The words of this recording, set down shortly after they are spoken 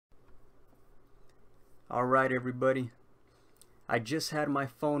Alright everybody, I just had my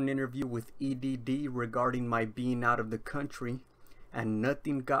phone interview with EDD regarding my being out of the country, and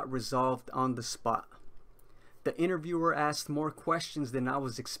nothing got resolved on the spot. The interviewer asked more questions than I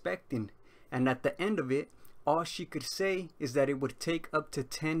was expecting, and at the end of it, all she could say is that it would take up to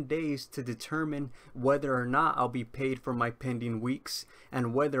 10 days to determine whether or not I'll be paid for my pending weeks,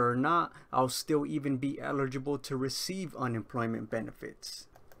 and whether or not I'll still even be eligible to receive unemployment benefits.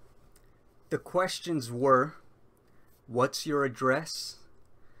 The questions were: what's your address?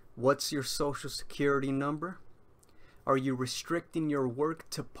 What's your social security number? Are you restricting your work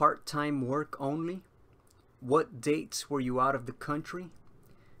to part-time work only? What dates were you out of the country?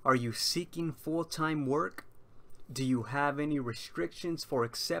 Are you seeking full-time work? Do you have any restrictions for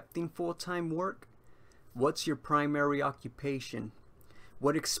accepting full-time work? What's your primary occupation?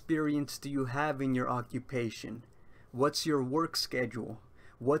 What experience do you have in your occupation? What's your work schedule?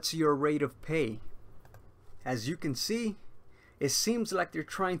 What's your rate of pay? As you can see, it seems like they're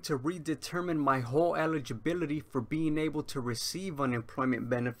trying to redetermine my whole eligibility for being able to receive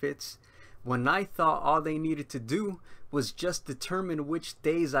unemployment benefits, when I thought all they needed to do was just determine which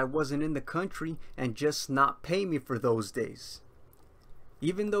days I wasn't in the country and just not pay me for those days.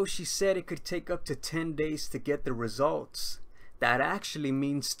 Even though she said it could take up to 10 days to get the results, that actually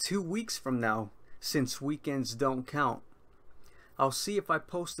means 2 weeks from now, since weekends don't count. I'll see if I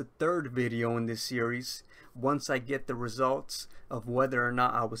post a third video in this series once I get the results of whether or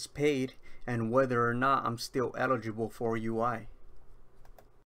not I was paid and whether or not I'm still eligible for UI.